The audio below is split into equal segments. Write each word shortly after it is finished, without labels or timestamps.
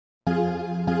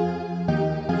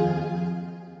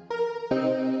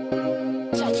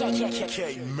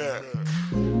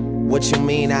What you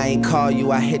mean I ain't call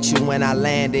you? I hit you when I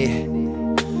landed.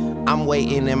 I'm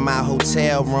waiting in my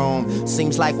hotel room.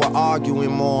 Seems like we're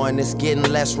arguing more and it's getting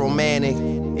less romantic.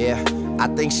 Yeah, I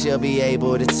think she'll be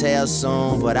able to tell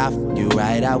soon. But I f you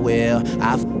right, I will.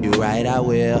 I f you right, I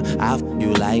will. I f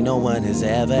you like no one has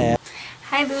ever.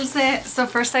 Hi Dulce! So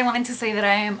first I wanted to say that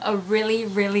I am a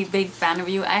really big fan of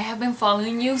you. I have been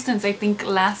following you since I think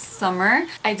last summer.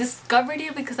 I discovered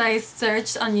you because I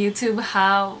searched on YouTube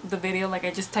how the video, like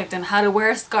I just typed in how to wear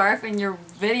a scarf and your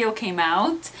video came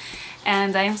out.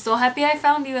 And I am so happy I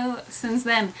found you since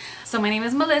then. So my name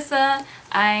is Melissa.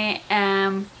 I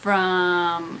am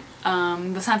from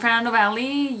the San Fernando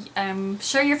Valley. I'm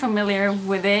sure you're familiar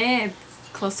with it.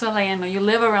 Close to LA. I know you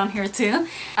live around here too.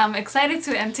 I'm excited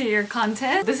to enter your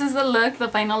contest. This is the look, the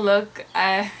final look.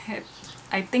 I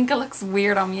think it looks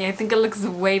weird on me. I think it looks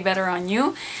way better on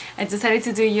you. I decided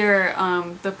to do your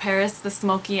the Paris, the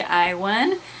smoky eye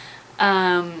one.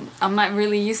 I'm not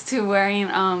really used to wearing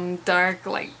dark,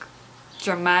 like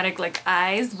dramatic like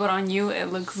eyes, but on you it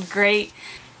looks great.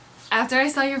 After I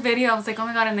saw your video I was like, oh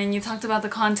my god, and then you talked about the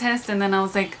contest and then I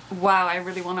was like, wow, I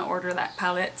really want to order that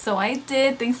palette. So I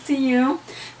did, thanks to you.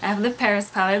 I have the Paris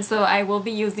palette, so I will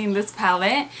be using this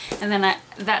palette. And then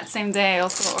that same day I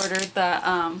also ordered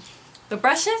the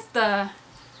brushes, the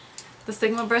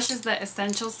Sigma brushes, the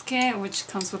Essentials kit, which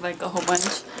comes with like a whole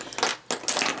bunch,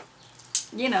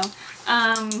 you know.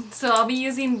 So I'll be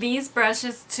using these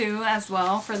brushes too as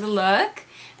well for the look.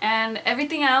 And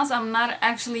everything else, I'm not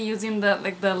actually using the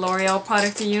L'Oreal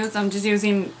product to use. I'm just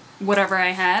using whatever I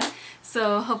had.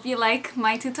 So hope you like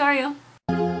my tutorial.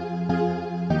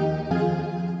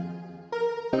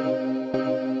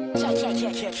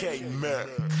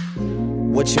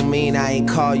 What you mean I ain't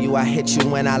call you? I hit you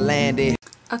when I landed.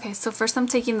 Okay, so first I'm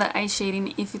taking the eye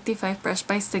shading E55 brush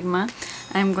by Sigma.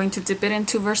 I'm going to dip it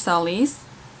into Versailles.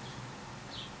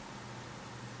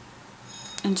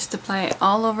 And just apply it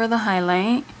all over the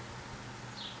highlight.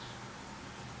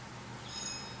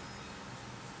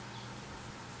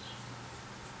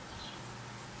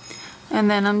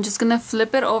 And then I'm just gonna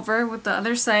flip it over with the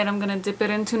other side. I'm gonna dip it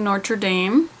into Notre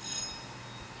Dame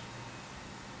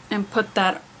and put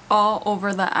that all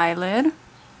over the eyelid.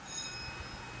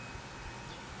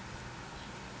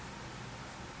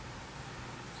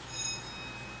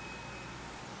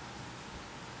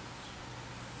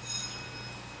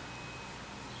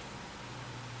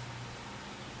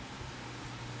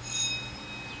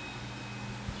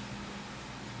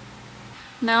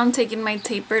 Now I'm taking my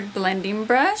tapered blending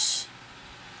brush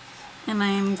and I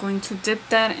am going to dip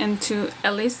that into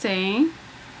Elysee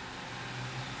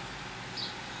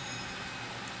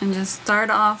and just start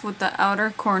off with the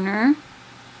outer corner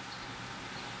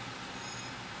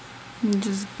and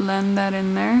just blend that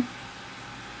in there.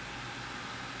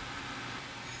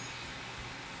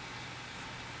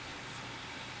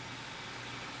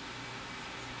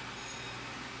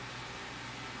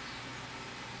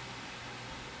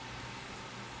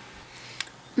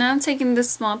 Now I'm taking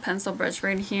this small pencil brush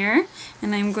right here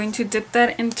and I'm going to dip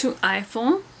that into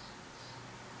Eiffel.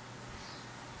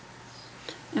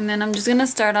 And then I'm just going to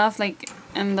start off like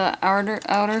in the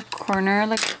outer corner,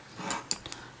 like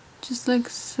just like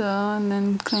so, and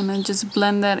then kind of just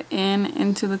blend that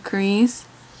into the crease.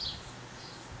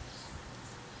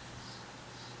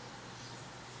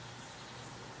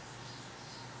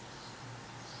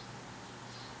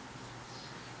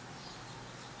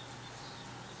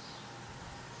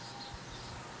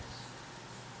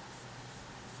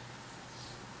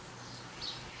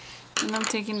 And I'm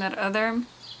taking that other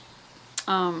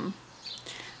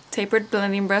tapered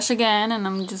blending brush again and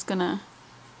I'm just gonna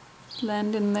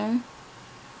blend in there.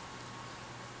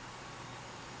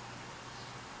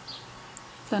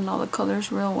 Blend all the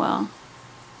colors real well.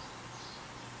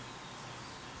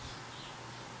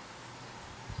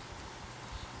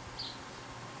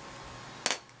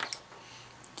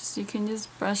 You can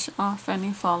just brush off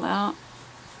any fallout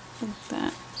like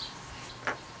that.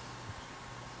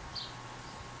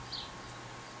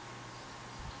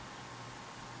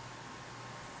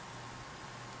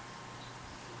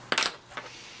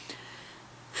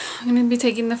 I'm going to be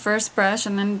taking the first brush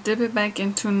and then dip it back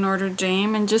into Notre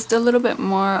Dame and just a little bit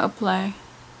more apply.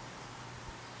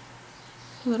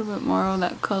 A little bit more of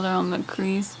that color on the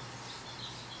crease.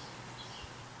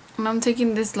 And I'm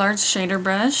taking this large shader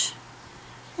brush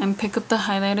and pick up the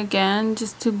highlight again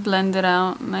just to blend it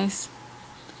out nice.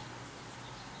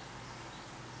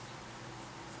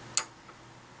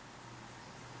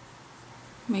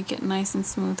 Make it nice and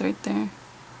smooth right there.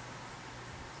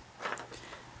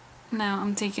 Now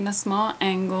I'm taking a small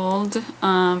angled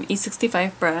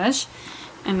E65 brush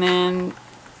and then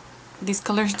these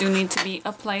colors do need to be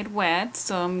applied wet,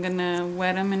 so I'm gonna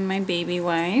wet them in my baby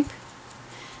wipe.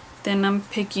 Then I'm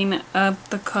picking up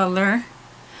the color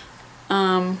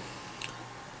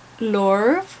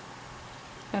Lorve.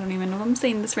 I don't even know if I'm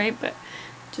saying this right, but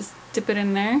just dip it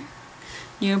in there.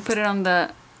 You put it on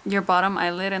your bottom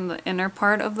eyelid and the inner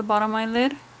part of the bottom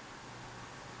eyelid.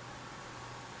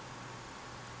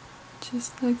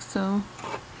 Just like so.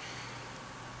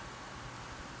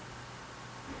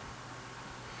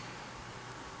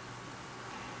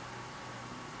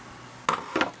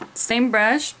 Same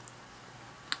brush,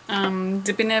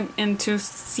 dipping it into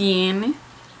Cyan.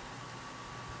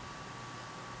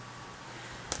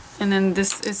 And then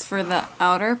this is for the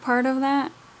outer part of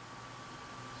that.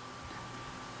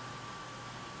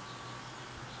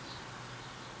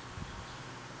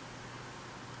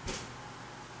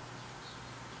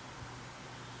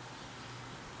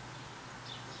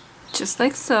 Just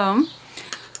like so.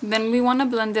 Then we want to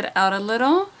blend it out a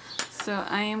little. So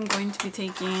I am going to be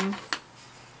taking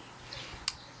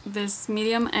this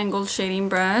medium angled shading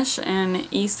brush and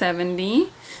E70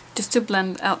 just to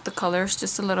blend out the colors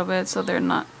just a little bit so they're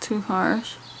not too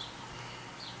harsh.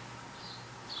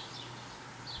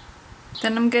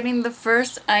 Then I'm getting the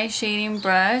first eye shading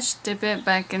brush, dip it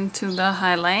back into the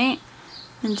highlight,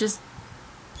 and just,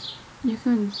 you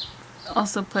can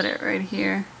also put it right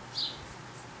here.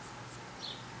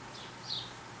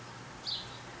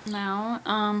 Now,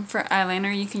 for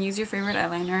eyeliner, you can use your favorite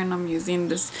eyeliner, and I'm using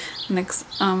this NYX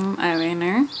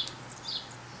eyeliner.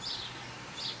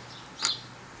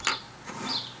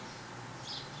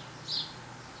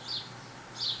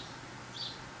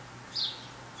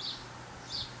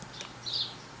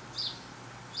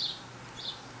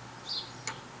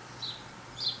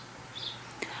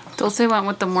 Dulce went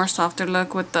with the more softer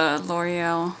look with the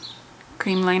L'Oreal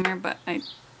cream liner, but I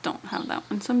don't have that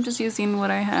one, so I'm just using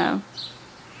what I have.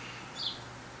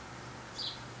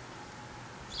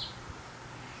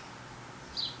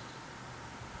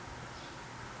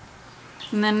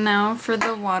 And then now for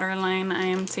the waterline, I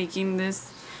am taking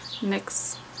this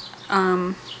NYX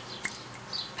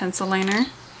pencil liner,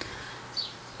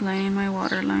 lining my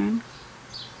waterline.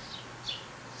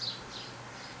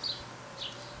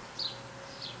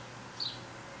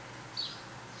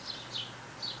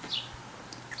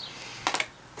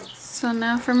 So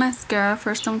now for mascara,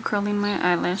 first I'm curling my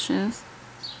eyelashes.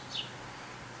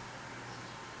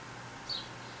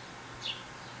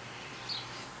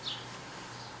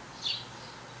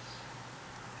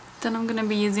 Then I'm going to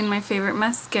be using my favorite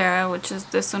mascara, which is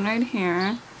this one right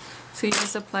here. So you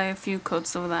just apply a few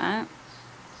coats of that.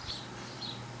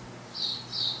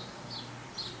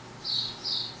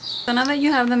 So now that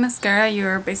you have the mascara,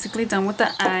 you're basically done with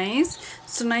the eyes.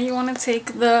 So now you want to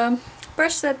take the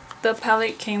brush that the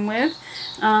palette came with.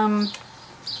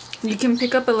 You can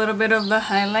pick up a little bit of the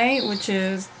highlight, which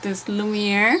is this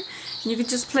Lumiere. You can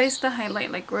just place the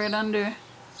highlight like right under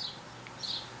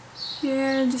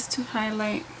here, just to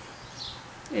highlight.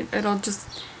 It'll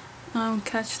just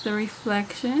catch the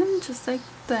reflection, just like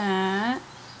that.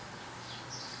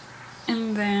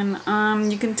 And then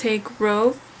you can take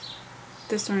Rove,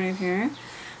 this one right here,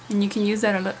 and you can use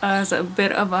that as a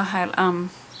bit of a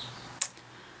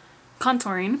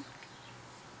contouring.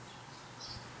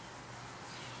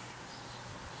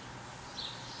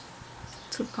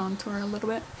 To contour a little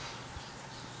bit.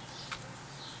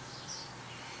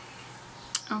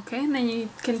 Okay, and then you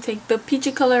can take the peachy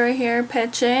color right here,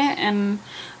 Peche, and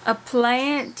apply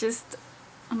it just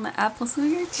on the apples of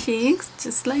your cheeks,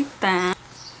 just like that.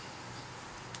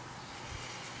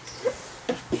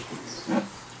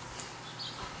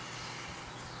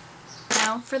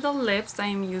 Now for the lips, I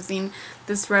am using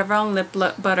this Revlon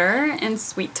Lip Butter in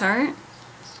Sweet Tart.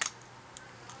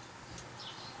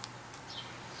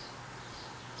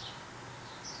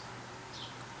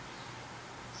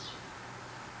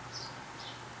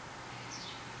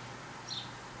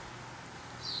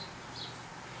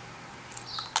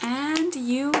 And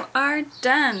you are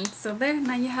done. So there,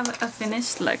 now you have a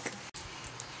finished look.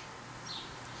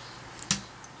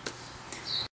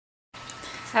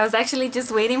 I was actually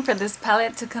just waiting for this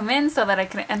palette to come in so that I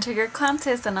could enter your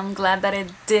contest, and I'm glad that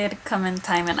it did come in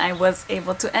time and I was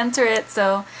able to enter it.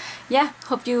 So yeah,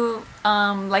 hope you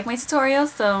like my tutorial.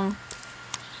 So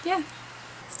yeah.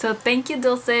 So thank you,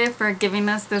 Dulce, for giving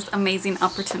us this amazing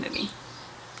opportunity.